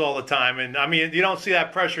singles all the time. And you don't see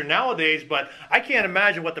that pressure nowadays, but I can't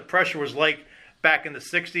imagine what the pressure was like back in the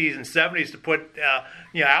 60s and 70s to put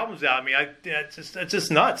albums out. It's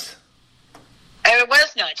just nuts. It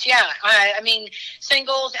was nuts, yeah.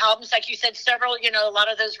 Singles, albums, like you said, several, a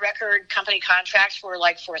lot of those record company contracts were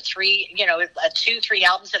like for 3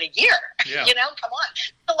 albums in a year. Yeah. Come on.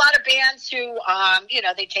 A lot of bands who,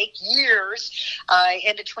 they take years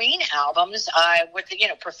in between albums with,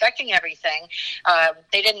 perfecting everything.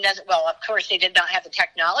 They didn't, of course, they did not have the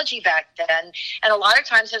technology back then. And a lot of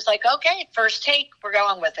times it was like, okay, first take, we're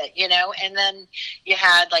going with it, and then you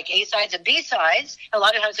had like A-sides and B-sides. A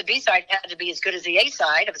lot of times the B-side had to be as good as the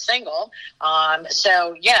A-side of a single.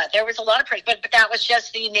 So, yeah, there was a lot of pressure. But that was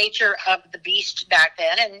just the nature of the beast back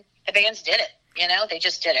then, and the bands did it. They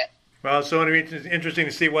just did it. Well, it's so interesting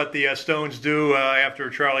to see what the Stones do after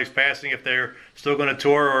Charlie's passing, if they're still going to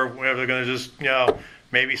tour or whether they're going to just,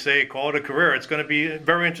 maybe call it a career. It's going to be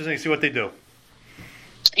very interesting to see what they do.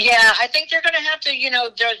 Yeah, I think they're going to have to,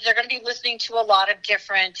 they're going to be listening to a lot of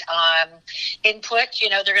different input.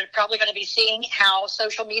 They're probably going to be seeing how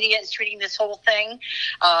social media is treating this whole thing.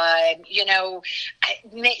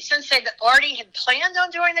 Since they've already had planned on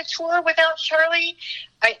doing the tour without Charlie,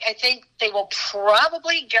 I think they will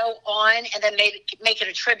probably go on and then make it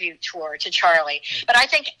a tribute tour to Charlie. But I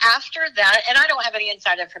think after that, and I don't have any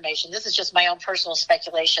inside information, this is just my own personal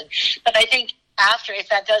speculation, but I think after, if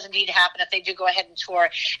that does indeed happen, if they do go ahead and tour,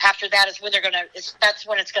 after that is when that's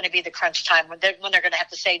when it's going to be the crunch time, when they're going to have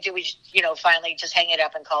to say, do we, finally just hang it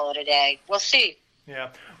up and call it a day? We'll see. Yeah.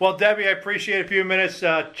 Well, Debbie, I appreciate a few minutes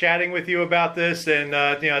chatting with you about this, and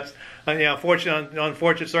it's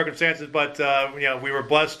unfortunate circumstances, but we were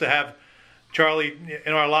blessed to have Charlie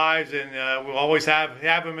in our lives, and we'll always have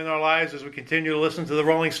him in our lives as we continue to listen to the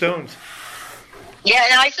Rolling Stones. Yeah,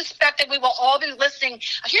 and I suspect that we will all be listening.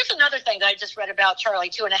 Here's another thing that I just read about Charlie,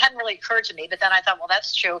 too, and it hadn't really occurred to me, but then I thought, well,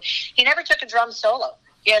 that's true. He never took a drum solo,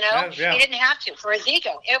 Yeah. He didn't have to for his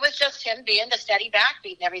ego. It was just him being the steady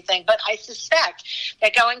backbeat and everything. But I suspect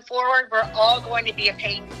that going forward, we're all going to be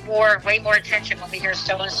paying way more attention when we hear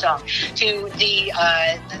Stone's song to the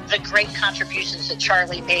great contributions that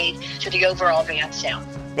Charlie made to the overall band sound.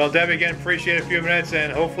 Well, Debbie, again, appreciate a few minutes,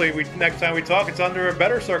 and hopefully next time we talk, it's under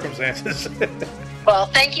better circumstances. Well,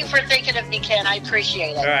 thank you for thinking of me, Ken. I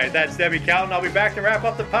appreciate it. All right, that's Debbie Callan. I'll be back to wrap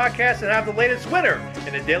up the podcast and have the latest winner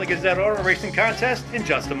in the Daily Gazette Auto Racing Contest in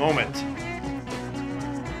just a moment.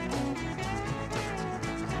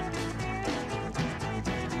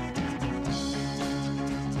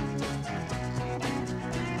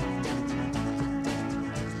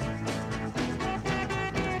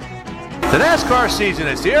 The NASCAR season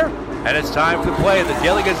is here, and it's time to play the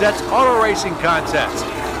Daily Gazette's Auto Racing Contest.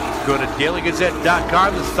 Go to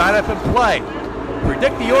dailygazette.com to sign up and play.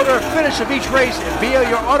 Predict the order of finish of each race via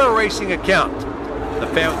your auto racing account. The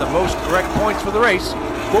fan with the most correct points for the race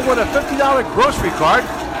will win a $50 grocery card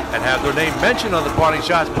and have their name mentioned on the Parting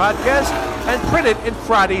Shots podcast and printed in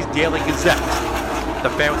Friday's Daily Gazette.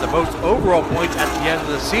 The fan with the most overall points at the end of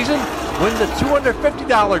the season wins a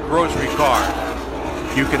 $250 grocery card.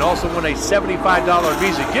 You can also win a $75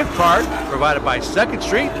 Visa gift card provided by 2nd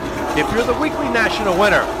Street if you're the weekly national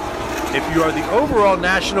winner. If you are the overall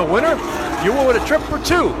national winner, you will win a trip for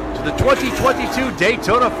two to the 2022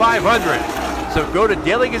 Daytona 500. So go to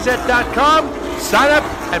dailygazette.com, sign up,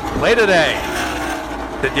 and play today.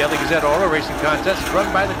 The Daily Gazette Auto Racing Contest is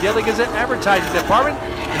run by the Daily Gazette Advertising Department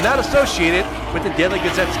and not associated with the Daily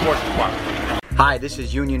Gazette Sports Department. Hi, this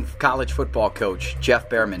is Union College football coach Jeff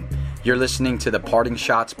Behrman. You're listening to the Parting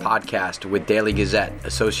Shots podcast with Daily Gazette,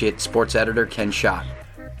 Associate Sports Editor Ken Schott.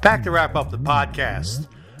 Back to wrap up the podcast.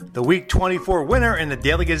 The Week 24 winner in the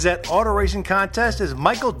Daily Gazette Auto Racing Contest is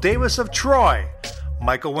Michael Davis of Troy.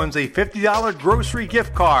 Michael wins a $50 grocery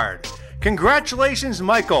gift card. Congratulations,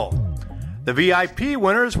 Michael. The VIP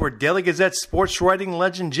winners were Daily Gazette sports writing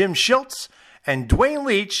legend Jim Schultz and Dwayne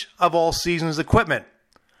Leach of All Seasons Equipment.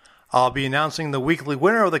 I'll be announcing the weekly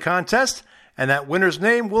winner of the contest, and that winner's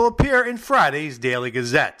name will appear in Friday's Daily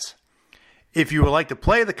Gazette. If you would like to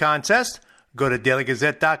play the contest, go to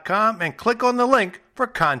dailygazette.com and click on the link for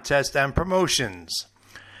contests and promotions.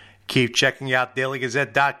 Keep checking out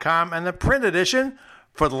dailygazette.com and the print edition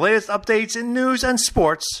for the latest updates in news and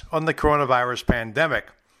sports on the coronavirus pandemic.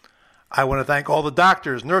 I want to thank all the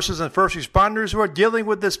doctors, nurses, and first responders who are dealing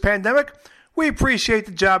with this pandemic. We appreciate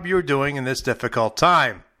the job you're doing in this difficult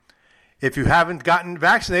time. If you haven't gotten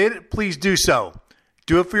vaccinated, please do so.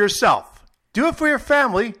 Do it for yourself, do it for your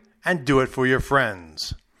family, and do it for your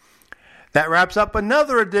friends. That wraps up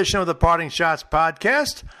another edition of the Parting Shots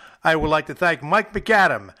podcast. I would like to thank Mike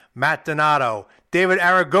McAdam, Matt Donato, David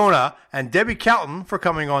Aragona, and Debbie Calton for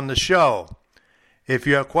coming on the show. If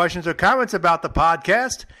you have questions or comments about the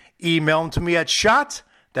podcast, email them to me at Schott,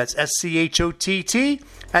 that's SCHOTT,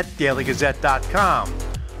 at dailygazette.com.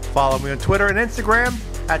 Follow me on Twitter and Instagram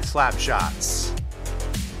at Slapshots.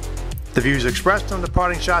 The views expressed on the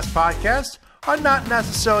Parting Shots podcast are not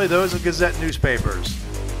necessarily those of Gazette newspapers.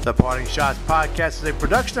 The Parting Shots podcast is a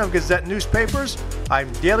production of Gazette newspapers.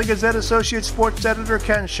 I'm Daily Gazette Associate Sports Editor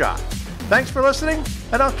Ken Schott. Thanks for listening,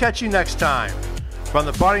 and I'll catch you next time. From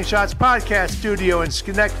the Parting Shots podcast studio in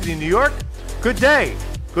Schenectady, New York, good day,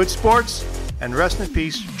 good sports, and rest in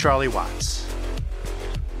peace, Charlie Watts.